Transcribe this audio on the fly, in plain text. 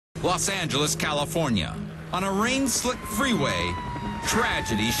Los Angeles, California. On a rain-slick freeway,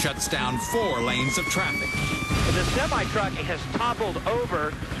 tragedy shuts down 4 lanes of traffic. The semi-truck has toppled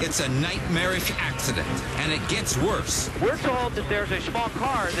over. It's a nightmarish accident, and it gets worse. We're told that there's a small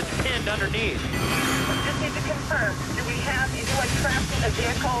car that's pinned underneath. Just need to confirm, do we have anyone trapped in a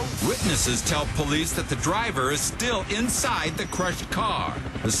vehicle? Witnesses tell police that the driver is still inside the crushed car.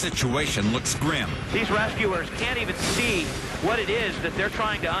 The situation looks grim. These rescuers can't even see what it is that they're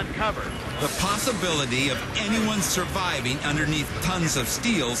trying to uncover. The possibility of anyone surviving underneath tons of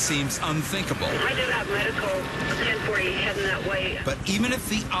steel seems unthinkable. I do have medical 1040 heading that way. But even if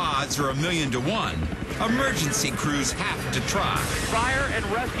the odds are 1,000,000 to 1, emergency crews have to try. Fire and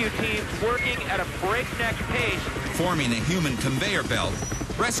rescue teams working at a breakneck pace. Forming a human conveyor belt,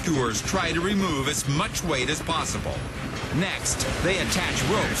 rescuers try to remove as much weight as possible. Next, they attach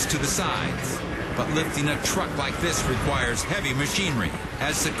ropes to the sides. But lifting a truck like this requires heavy machinery.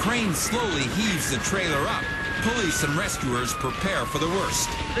 As the crane slowly heaves the trailer up, police and rescuers prepare for the worst.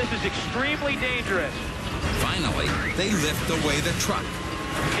 This is extremely dangerous. Finally, they lift away the truck.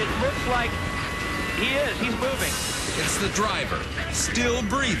 It looks like he's moving. It's the driver, still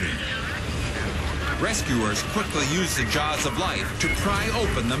breathing. Rescuers quickly use the jaws of life to pry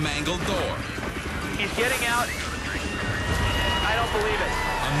open the mangled door. He's getting out. I don't believe it.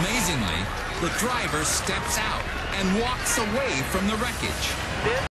 Amazingly, the driver steps out and walks away from the wreckage. This